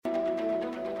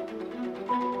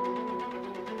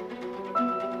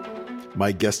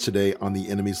My guest today on the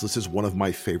Enemies List is one of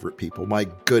my favorite people, my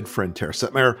good friend Tara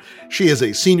Setmeyer. She is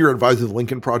a senior advisor to the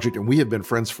Lincoln Project, and we have been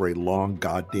friends for a long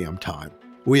goddamn time.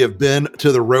 We have been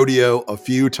to the rodeo a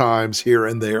few times here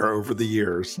and there over the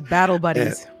years. Battle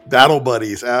buddies. Battle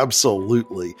buddies,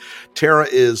 absolutely. Tara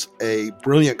is a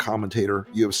brilliant commentator.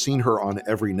 You have seen her on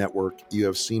every network. You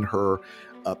have seen her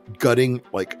gutting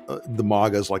like the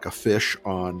MAGAs like a fish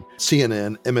on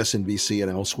CNN, MSNBC,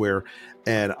 and elsewhere.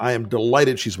 And I am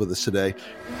delighted she's with us today.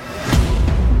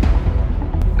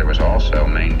 There was also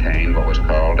maintained what was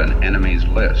called an enemies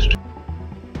list.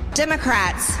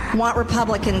 Democrats want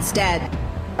Republicans dead.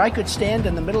 I could stand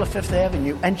in the middle of Fifth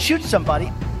Avenue and shoot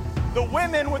somebody. The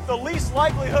women with the least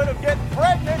likelihood of getting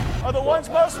pregnant are the ones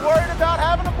most worried about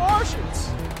having abortions.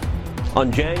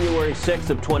 On January 6th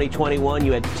of 2021,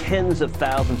 you had tens of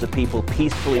thousands of people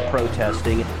peacefully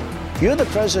protesting. If you're the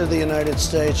president of the United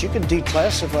States, you can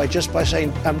declassify just by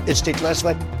saying it's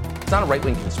declassified. It's not a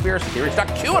right-wing conspiracy theory. It's not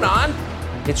QAnon.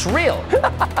 It's real.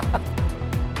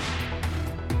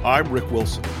 I'm Rick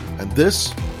Wilson, and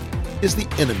this is the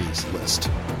Enemies List.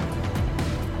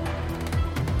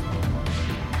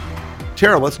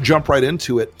 Tara, let's jump right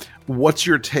into it. What's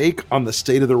your take on the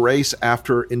state of the race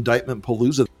after Indictment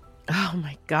Palooza? Oh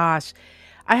my gosh.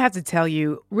 I have to tell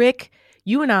you, Rick,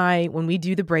 you and I, when we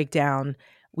do the breakdown,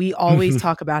 we always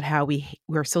talk about how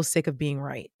we're so sick of being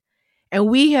right. And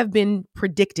we have been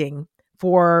predicting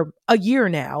for a year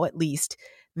now, at least,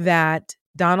 that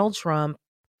Donald Trump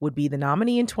would be the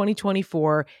nominee in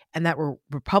 2024 and that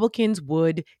Republicans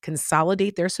would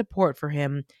consolidate their support for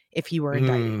him if he were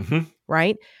indicted,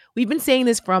 right? We've been saying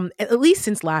this from at least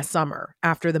since last summer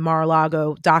after the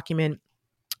Mar-a-Lago document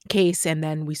case. And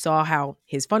then we saw how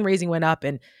his fundraising went up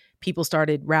and people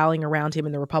started rallying around him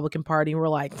in the Republican Party. And we're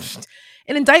like,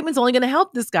 an indictment's only going to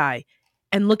help this guy.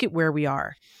 And look at where we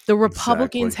are. The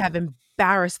Republicans have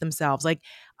embarrassed themselves. Like,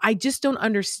 I just don't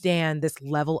understand this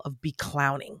level of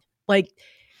beclowning. Like,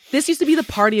 this used to be the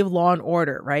party of law and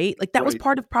order, right? Like that was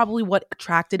part of probably what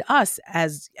attracted us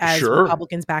as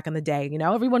Republicans back in the day. You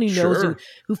know, everyone who knows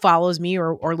who follows me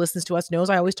or listens to us knows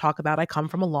I always talk about I come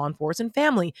from a law enforcement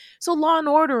family. So law and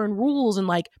order and rules and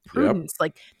like prudence,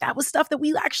 like that was stuff that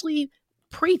we actually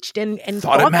preached and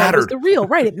thought it mattered. That was the real,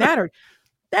 right? It mattered.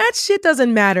 That shit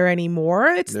doesn't matter anymore.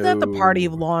 It's not the party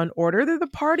of law and order. They're the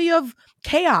party of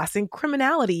chaos and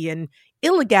criminality and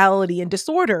illegality and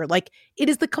disorder. Like it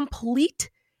is the complete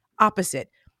opposite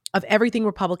of everything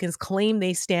Republicans claim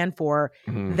they stand for.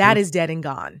 That is dead and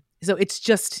gone. So it's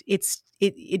just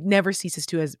it never ceases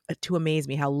to amaze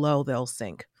me how low they'll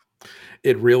sink.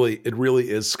 It really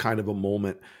is kind of a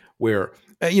moment where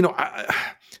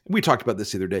we talked about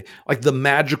this the other day, like the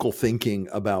magical thinking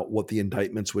about what the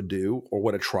indictments would do or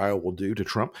what a trial will do to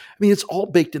Trump. I mean, it's all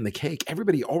baked in the cake.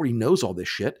 Everybody already knows all this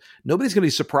shit. Nobody's going to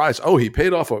be surprised. Oh, he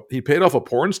paid off a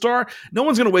porn star. No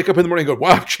one's going to wake up in the morning and go,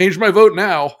 wow, I've changed my vote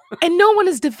now. And no one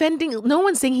is no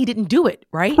one's saying he didn't do it,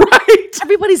 right? Right.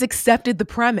 Everybody's accepted the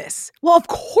premise. Well, of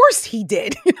course he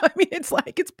did. You know what I mean? It's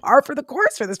like, it's par for the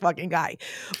course for this fucking guy.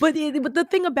 But the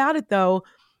thing about it though,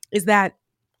 is that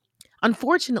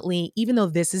unfortunately, even though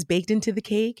this is baked into the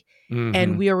cake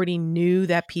and we already knew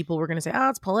that people were going to say, oh,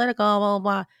 it's political, blah, blah,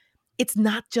 blah. It's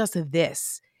not just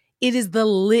this. It is the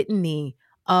litany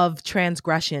of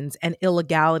transgressions and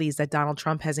illegalities that Donald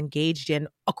Trump has engaged in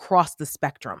across the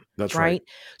spectrum. That's right.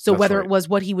 So whether it was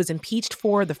what he was impeached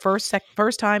for the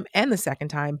first time and the second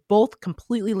time, both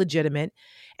completely legitimate.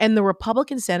 And the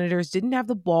Republican senators didn't have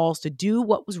the balls to do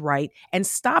what was right and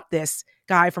stop this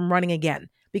guy from running again.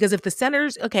 Because if the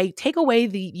senators, take away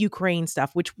the Ukraine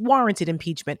stuff, which warranted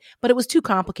impeachment, but it was too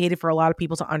complicated for a lot of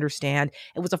people to understand.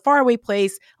 It was a faraway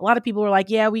place. A lot of people were like,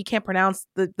 yeah, we can't pronounce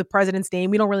the president's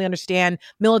name. We don't really understand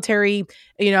military,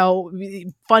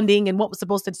 funding and what was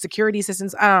supposed to security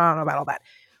assistance. I don't know about all that.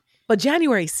 But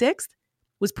January 6th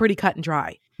was pretty cut and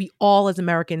dry. We all as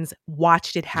Americans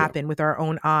watched it happen with our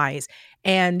own eyes.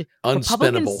 And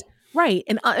unspinnable. Right.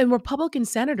 And Republican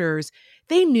senators,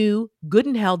 they knew good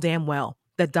and hell damn well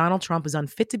that Donald Trump was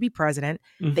unfit to be president.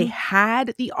 They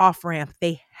had the off-ramp.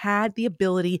 They had the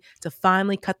ability to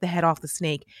finally cut the head off the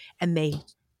snake. And they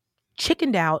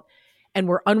chickened out and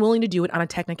were unwilling to do it on a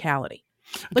technicality.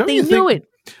 But they knew it.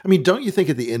 I mean, don't you think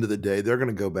at the end of the day, they're going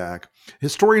to go back,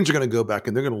 historians are going to go back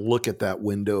and they're going to look at that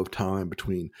window of time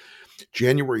between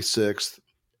January 6th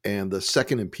and the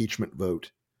second impeachment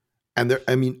vote. And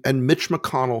Mitch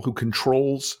McConnell, who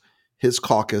controls his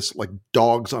caucus like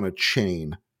dogs on a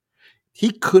chain, he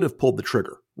could have pulled the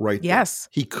trigger right then.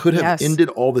 He could have ended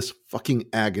all this fucking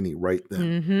agony right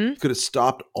then. He could have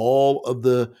stopped all of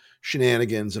the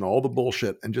shenanigans and all the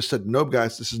bullshit and just said, no,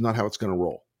 guys, this is not how it's going to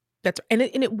roll. And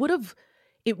it would have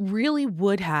it really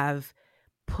would have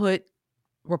put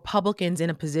Republicans in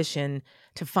a position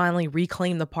to finally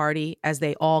reclaim the party, as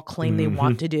they all claim they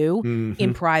want to do,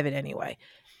 in private anyway.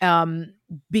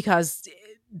 Because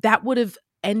that would have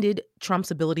ended Trump's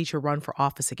ability to run for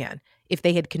office again if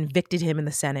they had convicted him in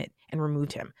the Senate and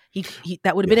removed him.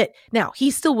 That would have been it. Now, he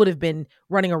still would have been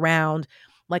running around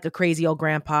like a crazy old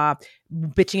grandpa,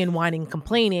 bitching and whining,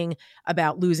 complaining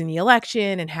about losing the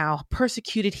election and how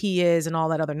persecuted he is and all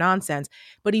that other nonsense.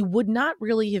 But he would not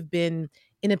really have been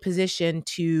in a position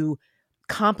to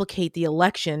complicate the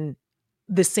election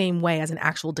the same way as an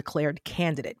actual declared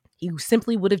candidate. He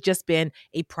simply would have just been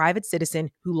a private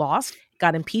citizen who lost,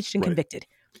 got impeached and convicted.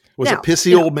 Was now, a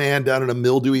pissy old man down in a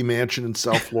mildewy mansion in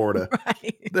South Florida.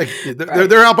 Right.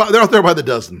 They're out there by the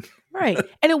dozen. Right.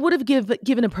 And it would have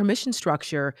given a permission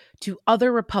structure to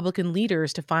other Republican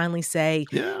leaders to finally say,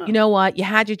 you know what, you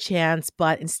had your chance,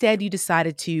 but instead you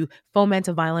decided to foment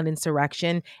a violent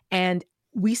insurrection. And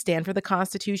we stand for the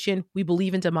Constitution. We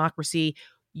believe in democracy.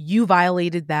 You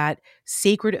violated that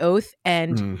sacred oath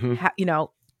and,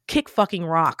 kick fucking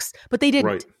rocks. But they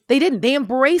didn't. Right. They didn't. They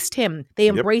embraced him. They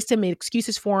embraced him, made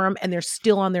excuses for him, and they're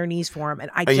still on their knees for him. And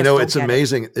I just don't it's get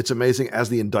amazing. It's amazing. As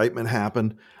the indictment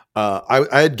happened, I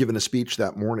had given a speech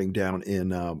that morning down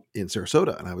in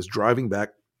Sarasota, and I was driving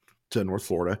back to North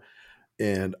Florida,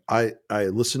 and I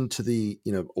listened to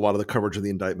a lot of the coverage of the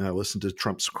indictment. I listened to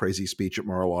Trump's crazy speech at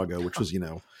Mar-a-Lago, which was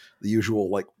the usual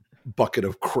like bucket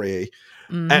of cray,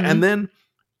 and then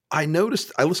I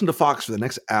noticed I listened to Fox for the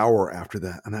next hour after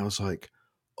that, and I was like,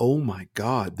 oh my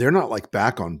God, they're not like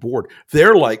back on board.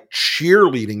 They're like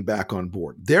cheerleading back on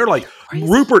board. They're like,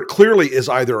 Rupert clearly has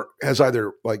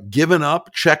either like given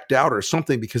up, checked out or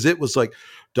something, because it was like,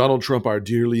 Donald Trump, our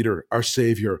dear leader, our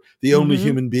savior, the only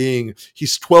human being.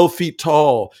 He's 12 feet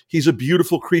tall. He's a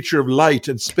beautiful creature of light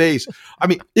and space. I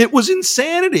mean, it was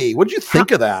insanity. What did you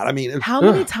think of that? I mean, how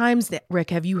many times,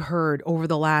 Rick, have you heard over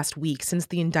the last week since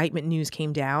the indictment news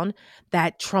came down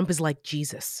that Trump is like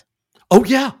Jesus? Oh,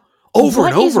 yeah. Over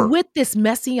and over. What is with this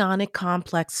messianic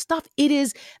complex stuff?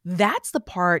 That's the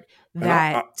part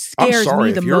that scares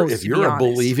me the most. If you're a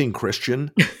believing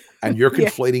Christian and you're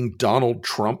conflating Donald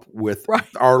Trump with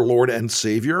our Lord and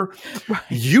Savior,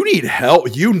 you need help.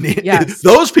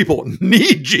 Those people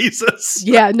need Jesus.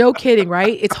 Yeah, no kidding,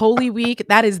 right? It's Holy Week.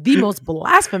 That is the most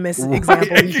blasphemous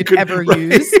example you could ever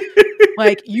use.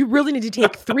 Like, you really need to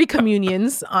take 3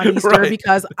 communions on Easter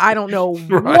because I don't know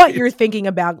what you're thinking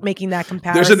about making that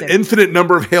comparison. There's an infinite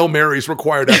number of Hail Marys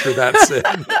required after that sin.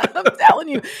 I'm telling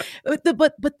you. But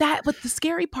the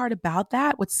scary part about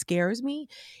that, what scares me,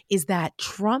 is that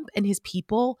Trump and his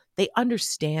people, they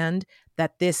understand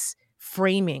that this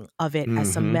framing of it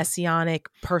as some messianic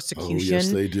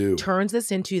persecution turns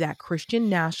this into that Christian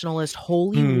nationalist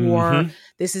holy war.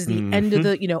 This is the end of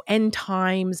the end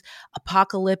times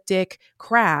apocalyptic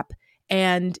crap,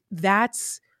 and that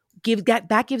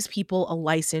gives people a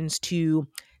license to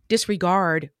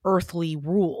disregard earthly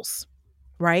rules.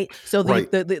 Right. So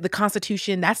the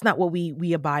Constitution, that's not what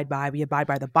we abide by. We abide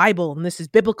by the Bible, and this is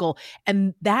biblical.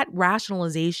 And that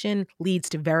rationalization leads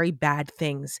to very bad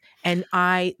things. And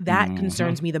that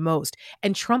concerns me the most.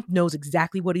 And Trump knows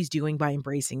exactly what he's doing by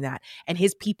embracing that. And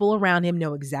his people around him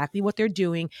know exactly what they're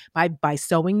doing by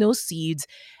sowing those seeds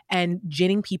and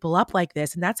ginning people up like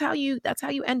this. And that's how you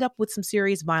end up with some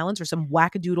serious violence, or some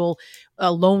wackadoodle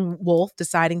lone wolf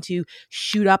deciding to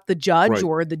shoot up the judge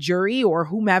or the jury or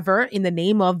whomever in the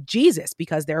name of Jesus,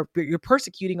 because you're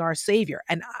persecuting our Savior.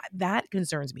 And that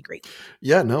concerns me greatly.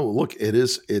 Yeah, no, look, it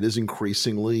is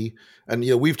increasingly, and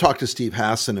we've talked to Steve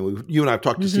Hassan, and you and I have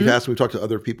talked to Steve Hassan. We've talked to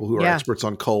other people who are experts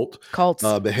on cults,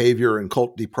 behavior and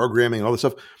cult deprogramming and all this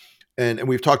stuff. And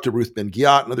we've talked to Ruth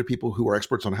Ben-Ghiat and other people who are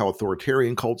experts on how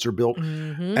authoritarian cults are built.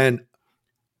 And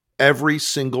every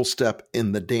single step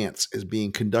in the dance is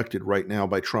being conducted right now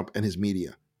by Trump and his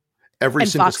media. Every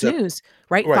single Fox step. News,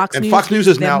 right? Fox News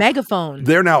is now megaphone.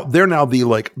 They're now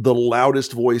the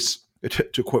loudest voice,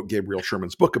 to quote Gabriel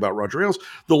Sherman's book about Roger Ailes,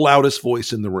 the loudest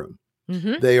voice in the room.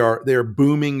 They are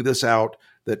booming this out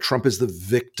that Trump is the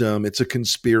victim. It's a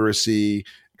conspiracy.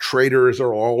 Traitors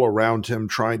are all around him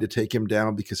trying to take him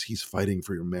down because he's fighting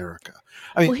for America.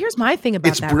 I mean, well, here's my thing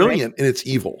about that. It's brilliant and it's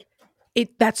evil.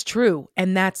 That's true.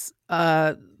 And that's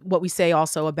what we say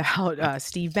also about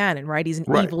Steve Bannon, right? He's an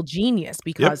evil genius,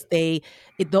 because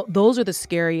those are the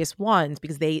scariest ones,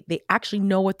 because they actually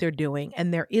know what they're doing,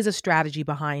 and there is a strategy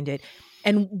behind it.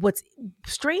 And what's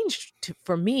strange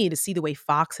for me to see the way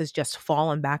Fox has just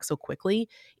fallen back so quickly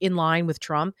in line with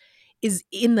Trump is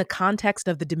in the context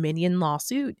of the Dominion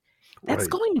lawsuit. That's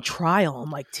going to trial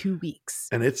in like 2 weeks.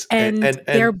 And it's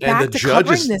they're back to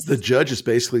covering this. The judge has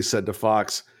basically said to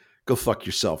Fox, go fuck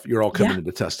yourself. You're all coming in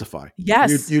to testify.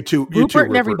 Yes. You too, Rupert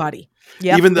and everybody.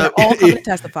 Yeah. Even though all coming to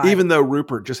testify. Even though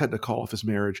Rupert just had to call off his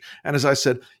marriage. And as I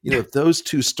said, if those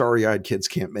two starry-eyed kids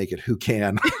can't make it, who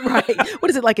can? Right. What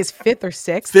is it, like his fifth or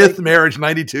sixth? Fifth marriage,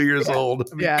 92 years old.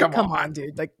 I mean, come on,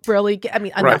 dude. Like, really? I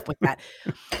mean, enough with that.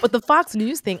 But the Fox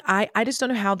News thing, I just don't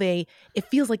know how it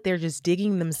feels like they're just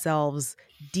digging themselves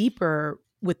deeper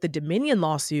with the Dominion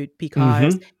lawsuit,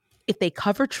 because if they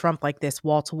cover Trump like this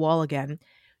wall to wall again,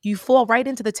 you fall right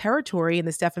into the territory in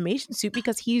this defamation suit,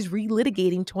 because he's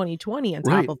relitigating 2020 on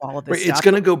top of all of this stuff. It's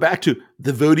going to go back to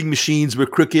the voting machines were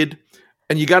crooked.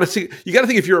 And you got to think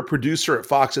if you're a producer at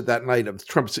Fox at that night of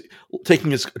Trump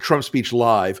taking his Trump speech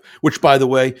live, which, by the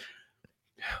way,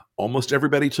 almost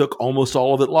everybody took almost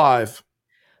all of it live.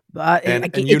 But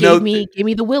it gave me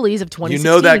the willies of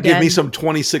 2016. That gave me some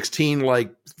 2016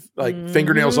 like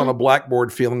fingernails on a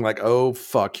blackboard feeling, like, oh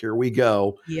fuck, here we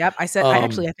go. Yep, I said. I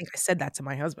think I said that to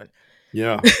my husband.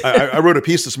 Yeah, I wrote a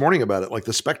piece this morning about it. Like,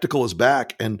 the spectacle is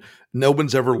back, and no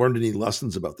one's ever learned any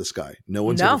lessons about this guy. No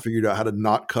one's ever figured out how to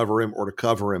not cover him or to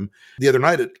cover him. The other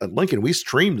night at Lincoln, we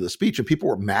streamed the speech, and people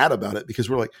were mad about it because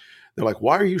they're like,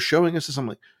 why are you showing us this? I'm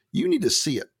like, you need to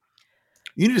see it.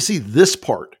 You need to see this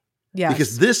part. Yeah,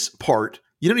 because this part,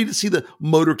 you don't need to see the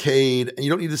motorcade, and you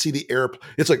don't need to see the airplane.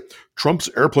 It's like, Trump's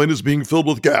airplane is being filled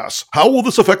with gas. How will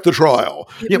this affect the trial?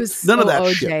 None of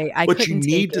that shit. But you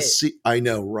need to see. I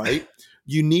know, right?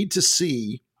 You need to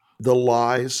see the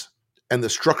lies and the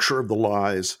structure of the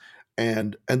lies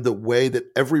and the way that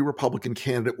every Republican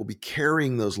candidate will be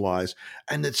carrying those lies.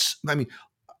 And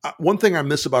one thing I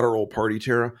miss about our old party,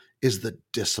 Tara, is the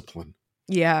discipline.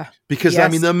 Yeah. Because,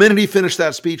 the minute he finished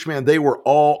that speech, man, they were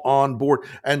all on board.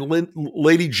 And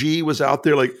Lady G was out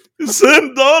there like,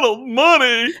 send Donald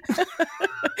money.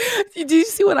 Did you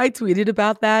see what I tweeted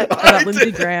about that? About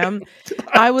Lindsey Graham?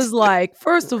 I was like,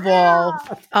 first of all,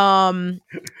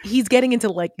 he's getting into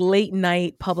like late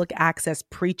night public access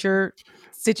preacher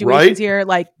situations here,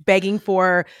 like begging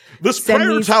for this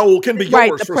prayer towel can be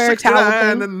yours for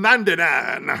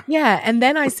 $69.99. Yeah, and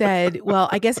then I said, well,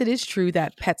 I guess it is true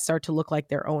that pets start to look like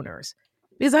their owners,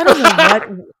 because I don't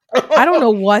know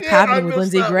what's happening with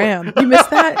Lindsey Graham. You missed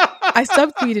that? I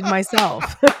subtweeted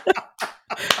myself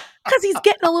because he's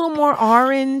getting a little more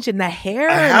orange in the hair.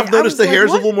 I have noticed the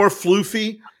hair's a little more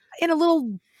floofy and a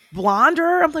little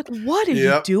blonder. I'm like, what are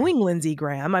you doing, Lindsey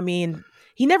Graham? I mean,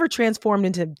 he never transformed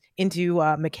into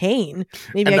McCain.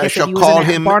 Maybe I guess if he was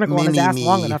in a barnacle on his ass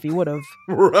long enough, he would have.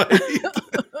 Right.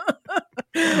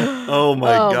 Oh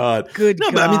my God! Good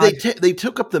God! But, I mean, they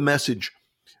took up the message,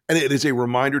 and it is a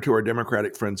reminder to our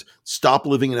Democratic friends: stop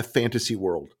living in a fantasy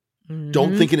world. Mm-hmm.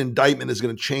 Don't think an indictment is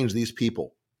going to change these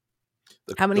people.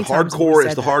 How many times hardcore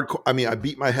is the hardcore? I mean, I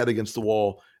beat my head against the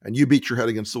wall, and you beat your head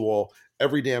against the wall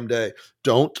every damn day.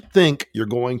 Don't think you're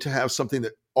going to have something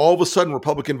that all of a sudden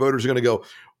Republican voters are going to go,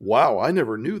 wow, I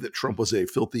never knew that Trump was a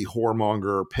filthy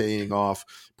whoremonger, paying off,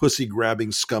 pussy-grabbing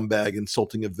scumbag,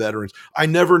 insulting of veterans. I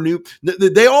never knew.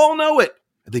 They all know it.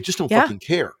 They just don't fucking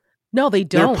care. No, they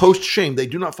don't. They're post-shame. They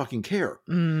do not fucking care.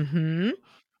 Mm-hmm.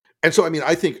 And so, I mean,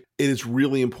 I think it is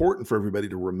really important for everybody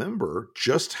to remember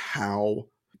just how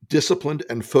disciplined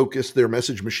and focused their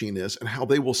message machine is, and how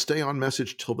they will stay on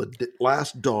message till the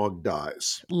last dog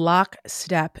dies.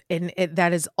 Lockstep. And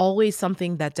that is always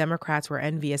something that Democrats were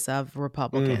envious of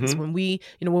Republicans.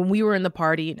 Mm-hmm. When we were in the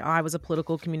party, I was a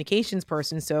political communications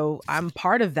person, so I'm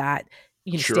part of that.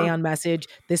 Stay on message.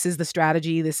 This is the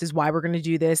strategy. This is why we're going to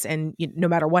do this. And no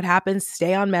matter what happens,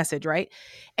 stay on message, right?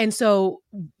 And so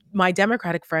my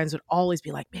Democratic friends would always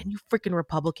be like, man, you freaking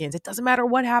Republicans, it doesn't matter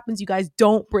what happens, you guys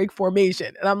don't break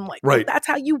formation. And I'm like, right. That's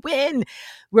how you win.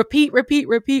 Repeat.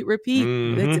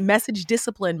 Mm-hmm. It's message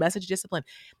discipline.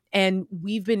 And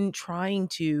we've been trying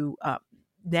to,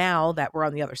 now that we're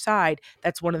on the other side,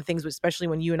 that's one of the things, especially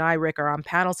when you and I, Rick, are on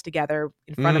panels together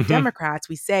in front of Democrats,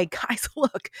 we say, guys,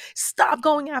 look, stop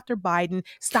going after Biden.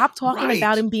 Stop talking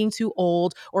about him being too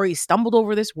old, or he stumbled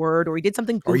over this word, or he did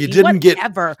something goofy, or you didn't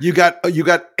whatever. You got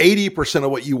 80%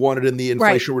 of what you wanted in the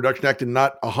Inflation Reduction Act and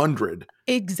not 100.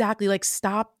 Exactly. Like,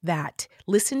 stop that.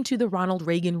 Listen to the Ronald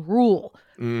Reagan rule.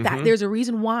 That there's a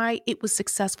reason why it was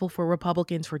successful for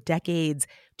Republicans for decades.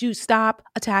 Do stop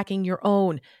attacking your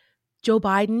own. Joe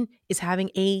Biden is having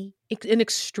an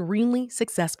extremely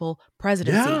successful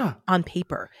presidency on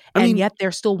paper. And yet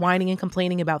they're still whining and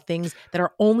complaining about things that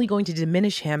are only going to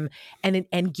diminish him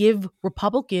and give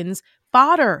Republicans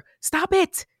fodder. Stop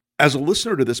it. As a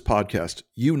listener to this podcast,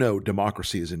 you know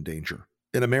democracy is in danger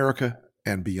in America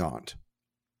and beyond.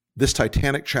 This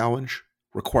titanic challenge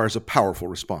requires a powerful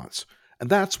response, and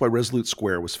that's why Resolute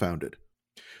Square was founded.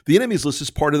 The Enemies List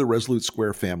is part of the Resolute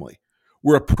Square family.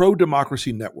 We're a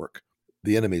pro-democracy network.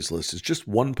 The enemies list is just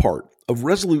one part of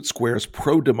Resolute Square's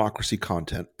pro-democracy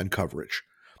content and coverage.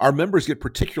 Our members get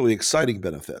particularly exciting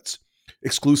benefits.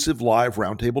 Exclusive live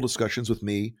roundtable discussions with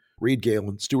me, Reed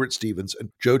Galen, Stuart Stevens, and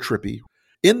Joe Trippi.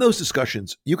 In those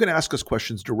discussions, you can ask us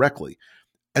questions directly,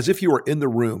 as if you were in the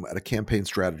room at a campaign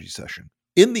strategy session.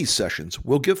 In these sessions,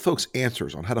 we'll give folks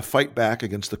answers on how to fight back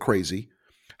against the crazy,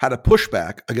 how to push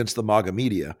back against the MAGA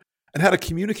media, and how to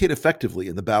communicate effectively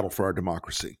in the battle for our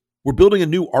democracy. We're building a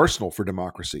new arsenal for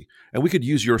democracy, and we could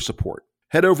use your support.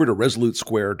 Head over to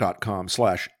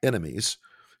resolutesquare.com/enemies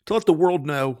to let the world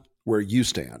know where you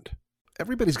stand.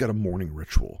 Everybody's got a morning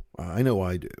ritual. I know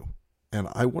I do. And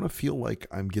I want to feel like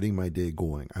I'm getting my day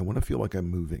going. I want to feel like I'm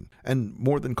moving. And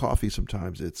more than coffee,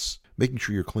 sometimes it's making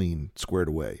sure you're clean, squared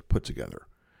away, put together.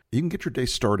 You can get your day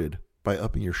started by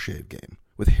upping your shave game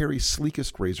with Harry's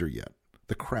sleekest razor yet,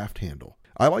 the Craft Handle.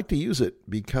 I like to use it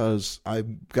because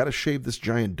I've got to shave this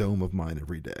giant dome of mine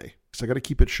every day. So I got to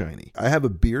keep it shiny. I have a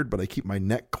beard, but I keep my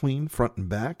neck clean front and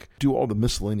back, do all the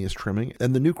miscellaneous trimming.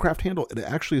 And the new Craft Handle, it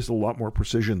actually is a lot more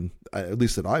precision, at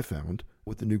least that I found,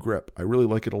 with the new grip. I really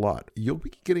like it a lot. You'll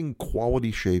be getting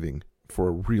quality shaving for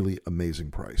a really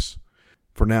amazing price.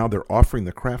 For now, they're offering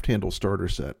the Craft Handle starter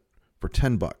set for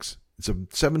 $10. It's a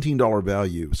 $17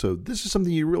 value, so this is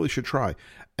something you really should try.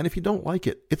 And if you don't like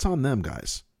it, it's on them,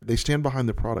 guys. They stand behind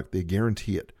the product. They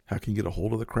guarantee it. How can you get a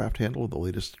hold of the Craft Handle, the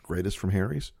latest, greatest from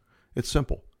Harry's? It's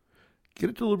simple.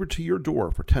 Get it delivered to your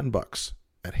door for $10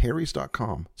 at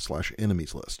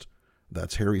harrys.com/enemieslist.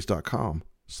 That's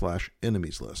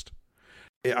harrys.com/enemieslist.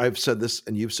 I've said this,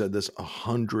 and you've said this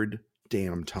 100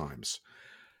 damn times.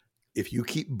 If you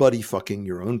keep buddy fucking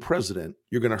your own president,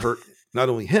 you're going to hurt not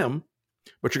only him,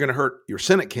 but you're going to hurt your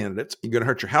Senate candidates. You're going to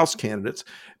hurt your House candidates,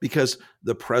 because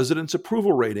the president's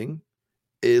approval rating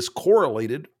is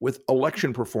correlated with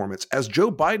election performance. As Joe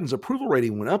Biden's approval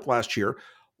rating went up last year,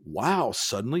 wow,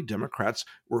 suddenly Democrats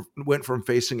went from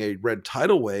facing a red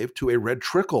tidal wave to a red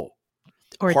trickle.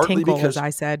 Or a tinkle, as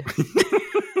I said.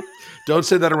 Don't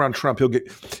say that around Trump. He'll get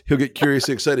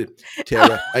curiously excited.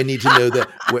 Tara, I need to know that.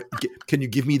 Can you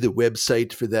give me the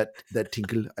website for that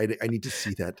tinkle? I need to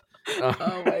see that.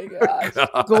 Oh my gosh.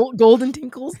 Golden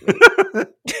tinkles.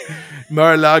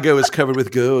 Mar-a-Lago is covered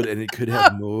with gold, and it could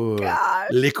have more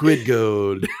liquid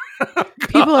gold.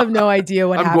 People have no idea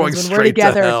what happens when we're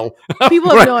together. To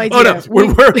People have no idea. Oh, no.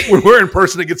 When we're in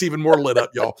person, it gets even more lit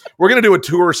up, y'all. We're going to do a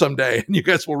tour someday, and you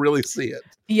guys will really see it.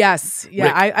 Yes.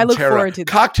 Yeah, I look forward to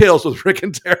that. Cocktails with Rick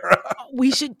and Tara.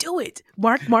 We should do it.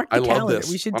 Mark the calendar. Love this.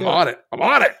 We should do I'm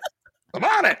on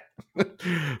it.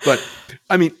 But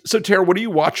I mean, so Tara, what are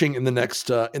you watching in the next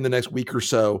week or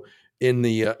so in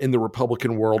the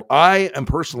Republican world? I am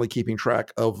personally keeping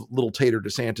track of little Tater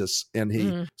DeSantis and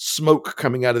the smoke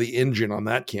coming out of the engine on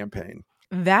that campaign.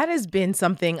 That has been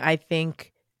something I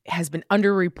think has been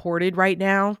underreported right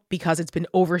now because it's been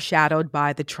overshadowed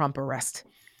by the Trump arrest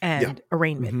and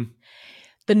arraignment. Mm-hmm.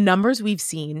 The numbers we've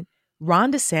seen,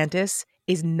 Ron DeSantis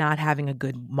is not having a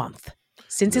good month.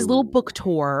 Since his little book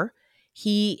tour,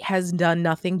 he has done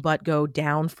nothing but go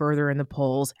down further in the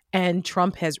polls, and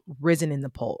Trump has risen in the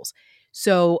polls.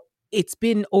 So it's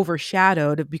been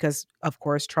overshadowed because, of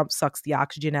course, Trump sucks the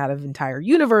oxygen out of entire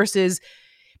universes,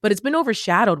 but it's been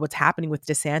overshadowed what's happening with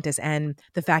DeSantis and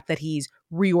the fact that he's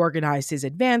reorganized his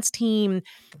advance team.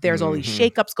 There's all these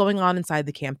shakeups going on inside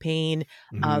the campaign,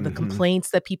 the complaints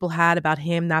that people had about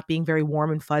him not being very warm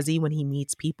and fuzzy when he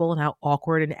meets people and how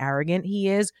awkward and arrogant he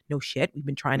is. No shit. We've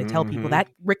been trying to tell people that.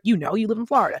 Rick, you live in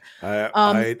Florida.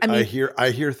 I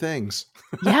hear things.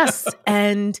 Yes.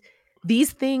 And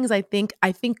these things, I think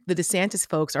the DeSantis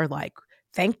folks are like,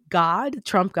 thank God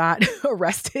Trump got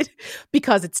arrested,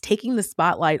 because it's taking the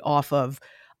spotlight off of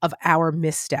our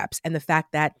missteps and the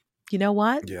fact that, you know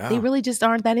what? Yeah. They really just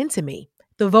aren't that into me.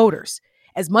 The voters,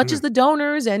 as much as the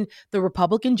donors and the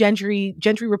Republican gentry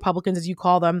Republicans, as you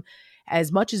call them,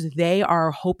 as much as they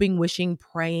are hoping, wishing,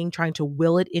 praying, trying to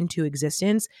will it into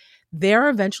existence, they're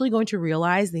eventually going to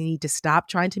realize they need to stop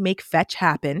trying to make fetch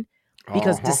happen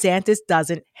because DeSantis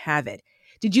doesn't have it.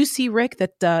 Did you see, Rick,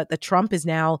 that the Trump is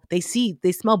now, they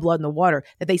smell blood in the water,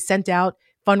 that they sent out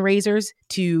fundraisers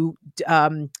to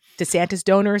DeSantis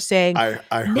donors saying,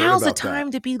 now's the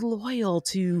time to be loyal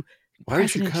to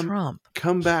President Trump.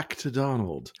 Come back to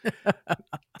Donald.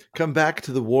 Come back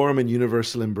to the warm and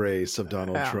universal embrace of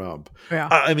Donald Trump. Yeah.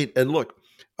 I mean, and look,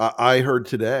 I heard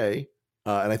today,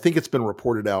 and I think it's been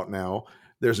reported out now,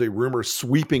 there's a rumor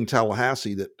sweeping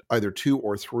Tallahassee that either 2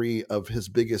 or 3 of his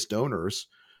biggest donors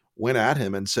went at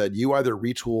him and said, you either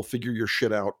retool, figure your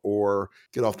shit out, or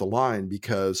get off the line,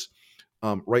 because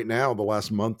right now, the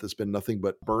last month has been nothing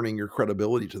but burning your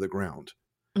credibility to the ground.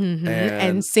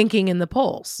 And sinking in the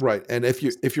polls. Right. And if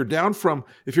you're down from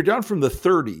the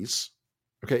 30s,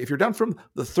 okay, if you're down from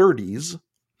the 30s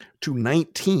to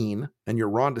 19 and you're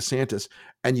Ron DeSantis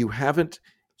and you haven't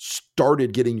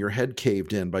started getting your head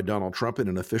caved in by Donald Trump in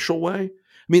an official way,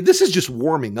 I mean, this is just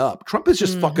warming up. Trump is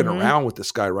just fucking around with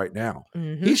this guy right now.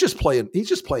 He's just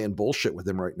playing bullshit with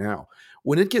him right now.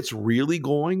 When it gets really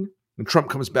going and Trump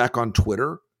comes back on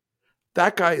Twitter,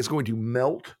 that guy is going to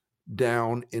melt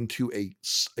down into a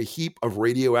heap of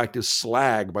radioactive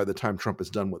slag by the time Trump is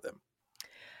done with him.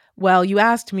 Well, you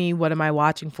asked me what am I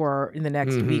watching for in the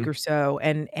next week or so,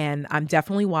 and I'm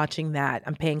definitely watching that.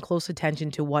 I'm paying close attention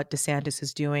to what DeSantis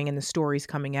is doing and the stories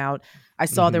coming out. I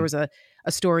saw there was a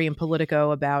story in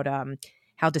Politico about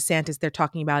how DeSantis, they're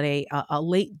talking about a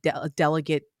late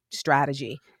delegate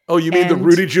strategy. Oh, you mean the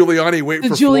Rudy Giuliani wait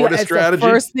for Florida strategy? The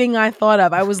first thing I thought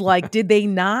of. I was like, did they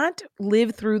not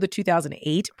live through the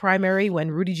 2008 primary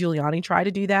when Rudy Giuliani tried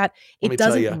to do that? It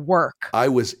doesn't work. I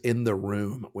was in the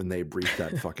room when they briefed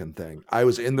that fucking thing. I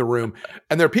was in the room,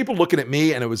 and there are people looking at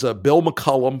me, and it was Bill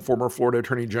McCollum, former Florida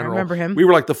Attorney General. I remember him. We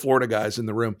were like the Florida guys in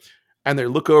the room, and they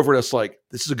look over at us like,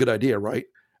 this is a good idea, right?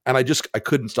 And I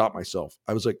couldn't stop myself.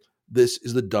 I was like, this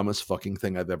is the dumbest fucking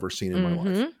thing I've ever seen in my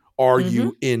life. Are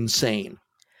you insane?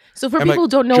 So for people who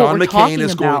don't know what we're talking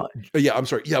about. I'm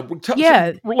sorry.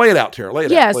 Yeah. Lay it out, Tara. Lay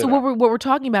it out. So what we're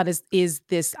talking about is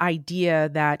this idea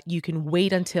that you can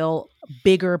wait until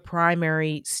bigger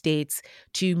primary states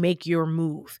to make your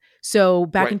move. So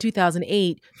back in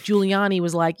 2008, Giuliani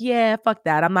was like, yeah, fuck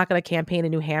that. I'm not going to campaign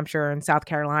in New Hampshire and South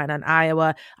Carolina and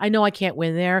Iowa. I know I can't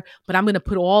win there, but I'm going to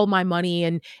put all my money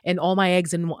and all my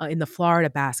eggs in the Florida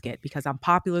basket because I'm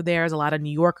popular there. There's a lot of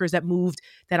New Yorkers that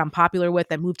I'm popular with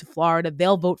that moved to Florida.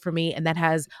 They'll vote for me. And that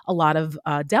has a lot of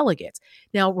delegates.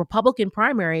 Now, Republican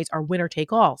primaries are winner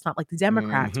take all. It's not like the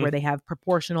Democrats where they have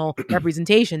proportional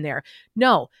representation there.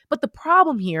 No, but the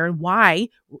problem here and why,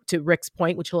 to Rick's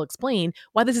point, which he'll explain,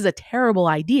 why this is a terrible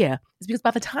idea is because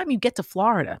by the time you get to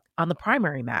Florida on the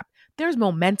primary map, there's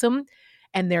momentum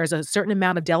and there's a certain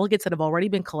amount of delegates that have already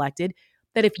been collected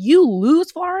that if you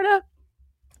lose Florida,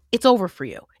 it's over for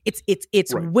you.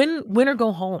 It's win or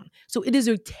go home. So it is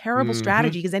a terrible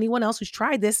strategy because anyone else who's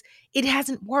tried this, it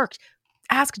hasn't worked.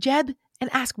 Ask Jeb and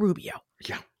ask Rubio.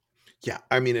 Yeah.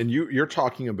 I mean, and you're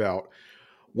talking about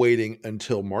waiting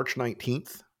until March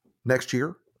 19th next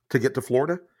year to get to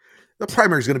Florida. The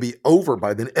primary is going to be over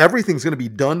by then. Everything's going to be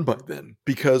done by then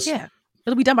because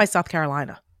it'll be done by South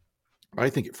Carolina. I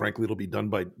think, frankly, it'll be done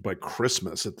by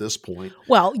Christmas at this point.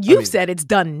 Well, you've said it's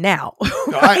done now.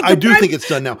 Right? I do think it's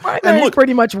done now. And look,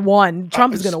 pretty much won.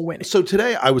 Trump is going to win it. So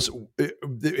today I was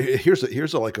here's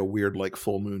a weird like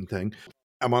full moon thing.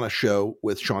 I'm on a show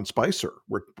with Sean Spicer.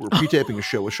 We're pre-taping a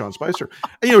show with Sean Spicer.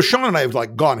 And, Sean and I have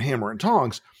like gone hammer and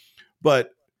tongs,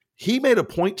 but he made a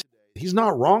point today. He's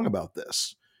not wrong about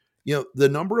this. The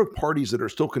number of parties that are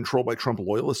still controlled by Trump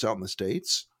loyalists out in the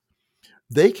States,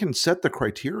 they can set the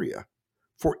criteria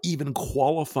for even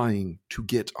qualifying to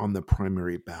get on the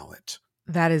primary ballot.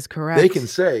 That is correct. They can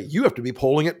say, you have to be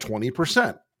polling at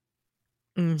 20%.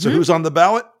 So who's on the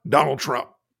ballot? Donald Trump.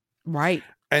 Right.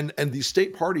 And these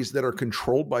state parties that are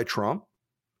controlled by Trump,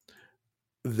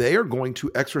 they are going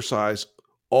to exercise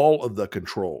all of the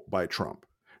control by Trump.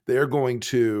 They're going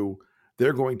to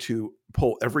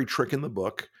pull every trick in the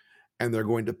book, and they're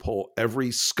going to pull every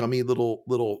scummy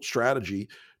little strategy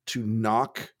to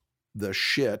knock the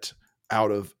shit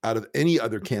out of any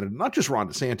other candidate, not just Ron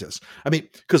DeSantis. I mean,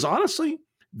 because honestly,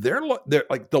 they're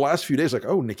like the last few days, like,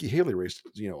 oh, Nikki Haley raised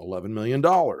 $11 million,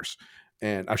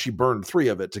 and actually burned 3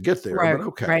 of it to get there. Right, but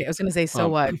okay, right. I was going to say, so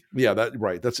what? Yeah, that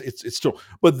right. That's it's still,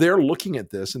 but they're looking at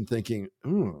this and thinking,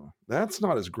 that's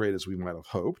not as great as we might have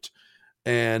hoped,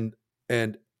 and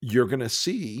you're going to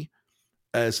see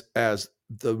as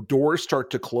the doors start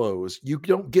to close, you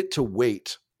don't get to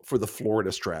wait for the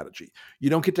Florida strategy. You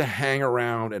don't get to hang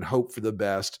around and hope for the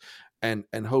best and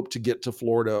hope to get to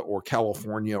Florida or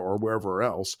California or wherever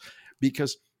else,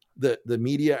 because the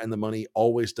media and the money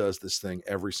always does this thing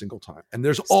every single time. And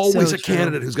there's always a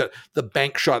candidate who's got the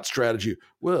bank shot strategy.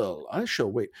 Well, I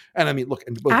shall wait. And I mean, look,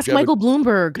 and ask Michael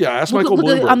Bloomberg. Yeah, ask Michael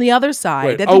Bloomberg. On the other side.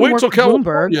 Right. That didn't wait work till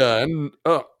Bloomberg. Yeah, and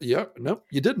no,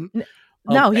 you didn't.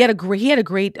 No, he had a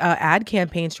great ad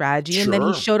campaign strategy, and then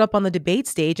he showed up on the debate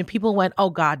stage, and people went,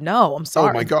 "Oh God, no! I'm sorry."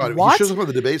 Oh my God, what? He shows up on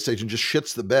the debate stage and just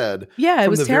shits the bed. Yeah, from it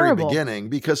was the terrible. very beginning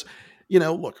because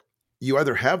look, you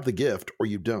either have the gift or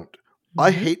you don't. I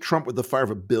hate Trump with the fire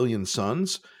of a billion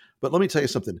suns, but let me tell you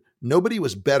something: nobody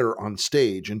was better on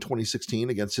stage in 2016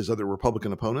 against his other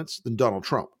Republican opponents than Donald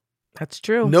Trump. That's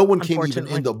true. No one came even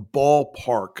in the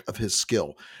ballpark of his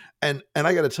skill, and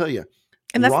I got to tell you.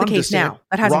 And that's the case now.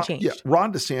 That hasn't changed. Yeah,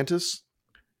 Ron DeSantis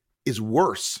is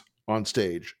worse on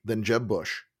stage than Jeb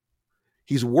Bush.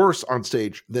 He's worse on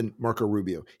stage than Marco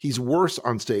Rubio. He's worse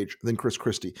on stage than Chris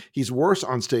Christie. He's worse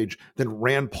on stage than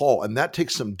Rand Paul, and that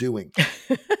takes some doing.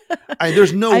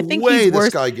 There's no way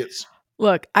this guy gets.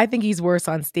 Look, I think he's worse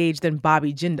on stage than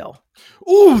Bobby Jindal.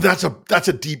 Ooh, that's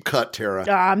a deep cut, Tara.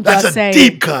 I'm that's just saying.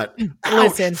 Deep cut.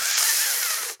 Listen,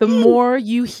 the more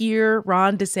you hear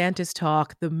Ron DeSantis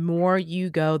talk, the more you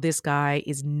go, this guy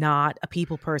is not a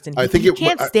people person. I think he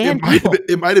can't stand people.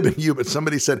 It might have been you, but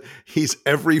somebody said he's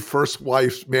every first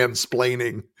wife's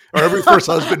mansplaining or every first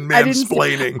husband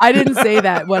mansplaining. I didn't say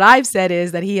that. What I've said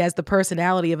is that he has the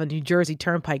personality of a New Jersey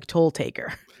Turnpike toll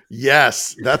taker.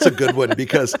 Yes, that's a good one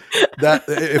because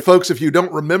folks, if you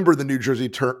don't remember the New Jersey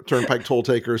Turnpike toll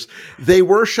takers, they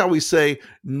were, shall we say,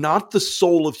 not the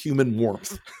soul of human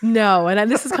warmth. No, and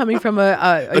this is coming from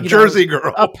a Jersey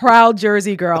girl, a proud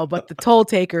Jersey girl. But the toll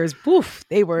takers, woof,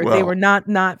 they were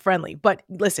not friendly. But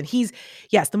listen,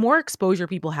 the more exposure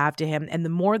people have to him, and the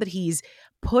more that he's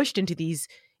pushed into these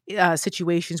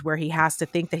situations where he has to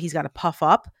think that he's got to puff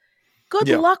up. Good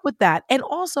luck with that. And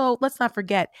also, let's not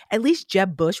forget, at least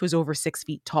Jeb Bush was over 6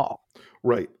 feet tall.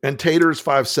 Right. And Tater's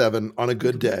 5'7" on a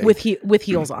good day. With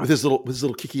heels on. With his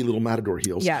little kicky little matador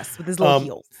heels. Yes, with his little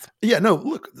heels. Yeah, no,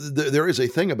 look, there is a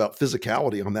thing about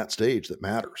physicality on that stage that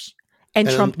matters. And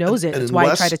Trump knows it. That's why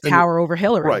he tried to tower over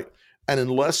Hillary. Right. And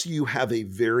unless you have a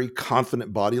very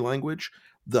confident body language,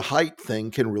 the height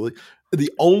thing can really... The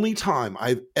only time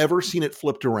I've ever seen it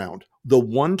flipped around, the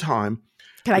one time...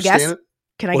 Can I guess?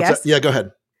 Can I guess? That? Yeah, go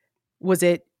ahead. Was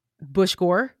it Bush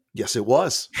Gore? Yes, it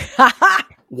was.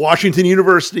 Washington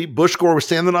University, Bush Gore was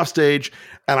standing off stage,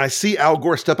 and I see Al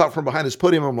Gore step out from behind his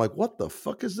podium. I'm like, what the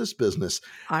fuck is this business?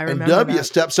 I remember and W that.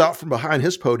 steps out from behind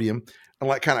his podium and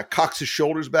like kind of cocks his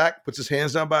shoulders back, puts his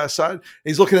hands down by his side, and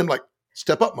he's looking at him like,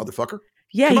 step up, motherfucker.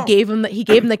 Yeah, he gave him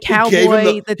the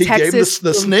cowboy, the Texas,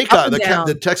 the snake eye,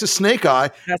 the Texas snake eye.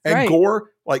 That's and right.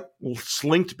 Gore like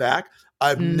slinked back.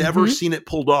 I've never seen it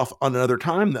pulled off on another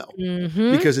time though,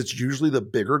 because it's usually the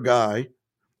bigger guy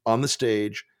on the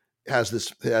stage has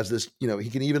this, he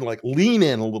can even like lean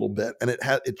in a little bit, and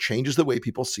it changes the way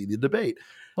people see the debate.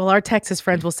 Well, our Texas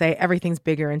friends will say everything's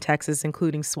bigger in Texas,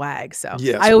 including swag. So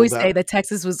yes, I always say that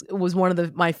Texas was one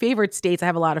of my favorite states. I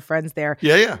have a lot of friends there.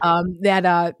 Yeah.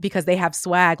 That because they have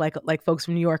swag like folks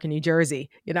from New York and New Jersey.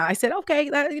 I said, okay,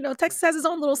 Texas has its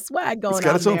own little swag going on. It's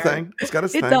got its own there. thing. It's got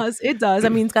its thing. It does. I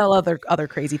mean, it's got other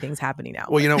crazy things happening now.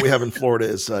 Well, what we have in Florida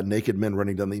is naked men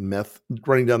running down the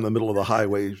middle of the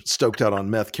highway, stoked out on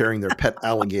meth, carrying their pet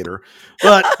alligator.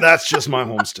 But that's just my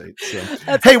home state. So.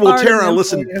 Hey, well, Tara,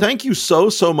 listen, thank you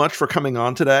so much for coming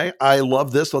on today. I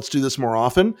love this. Let's do this more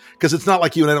often, because it's not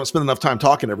like you and I don't spend enough time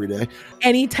talking every day.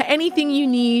 Anything you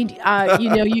need,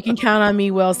 you can count on me,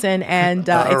 Wilson. And it's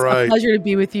a pleasure to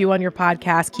be with you on your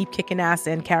podcast. Keep kicking ass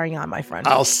and carrying on, my friend.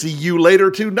 I'll see you later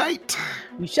tonight.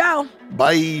 We shall.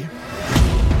 Bye.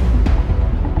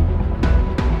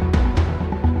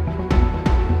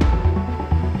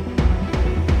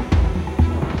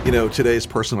 Today's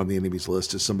person on the enemies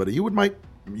list is somebody you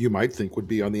might think would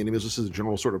be on the enemies list as a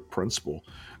general sort of principle.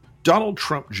 Donald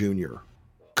Trump Jr.,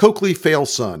 Coakley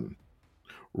Fail's son,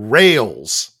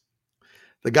 Rails,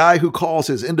 the guy who calls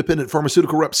his independent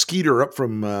pharmaceutical rep Skeeter up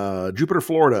from Jupiter,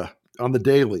 Florida on the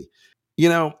daily.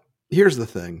 Here's the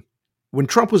thing. When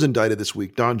Trump was indicted this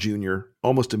week, Don Jr.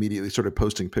 almost immediately started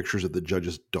posting pictures of the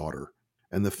judge's daughter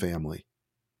and the family.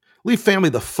 Leave family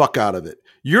the fuck out of it.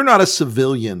 You're not a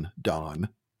civilian, Don.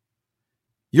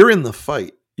 You're in the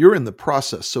fight. You're in the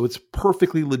process. So it's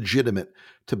perfectly legitimate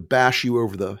to bash you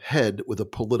over the head with a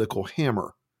political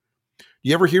hammer.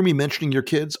 You ever hear me mentioning your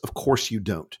kids? Of course you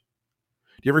don't. Do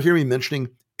you ever hear me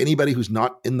mentioning anybody who's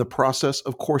not in the process?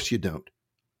 Of course you don't.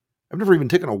 I've never even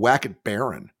taken a whack at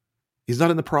Barron. He's not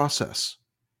in the process.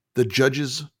 The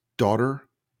judge's daughter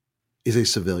is a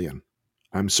civilian.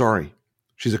 I'm sorry.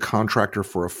 She's a contractor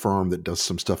for a firm that does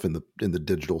some stuff in the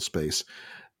digital space.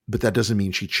 But that doesn't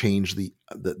mean she changed the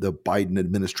Biden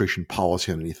administration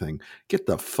policy on anything. Get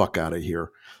the fuck out of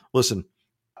here. Listen,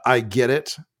 I get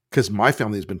it, because my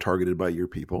family has been targeted by your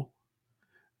people.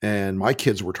 And my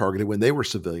kids were targeted when they were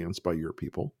civilians by your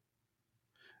people.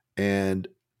 And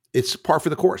it's par for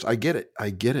the course. I get it. I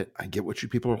get what you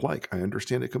people are like. I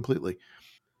understand it completely.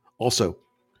 Also,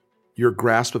 your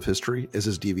grasp of history is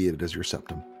as deviated as your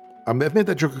septum. I've made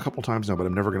that joke a couple times now, but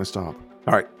I'm never going to stop.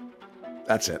 All right.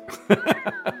 That's it.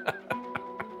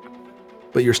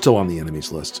 But you're still on the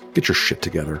enemies list. Get your shit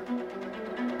together.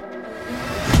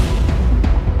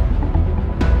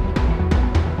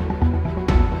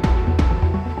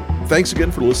 Thanks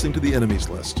again for listening to the enemies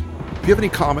list. If you have any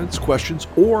comments, questions,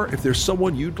 or if there's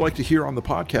someone you'd like to hear on the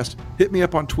podcast, hit me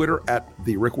up on Twitter at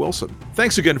 @TheRickWilson.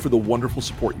 Thanks again for the wonderful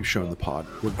support you've shown the pod.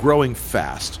 We're growing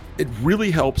fast. It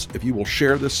really helps if you will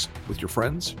share this with your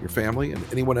friends, your family, and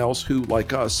anyone else who,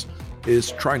 like us,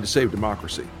 is trying to save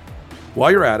democracy. While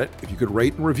you're at it, if you could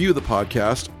rate and review the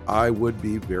podcast, I would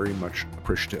be very much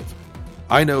appreciative.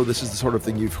 I know this is the sort of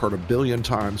thing you've heard a billion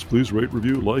times. Please rate,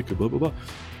 review, like, blah, blah, blah.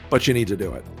 But you need to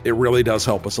do it. It really does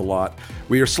help us a lot.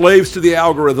 We are slaves to the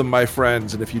algorithm, my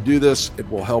friends. And if you do this,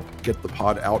 it will help get the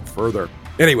pod out further.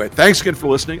 Anyway, thanks again for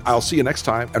listening. I'll see you next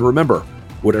time. And remember,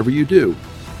 whatever you do,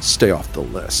 stay off the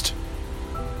list.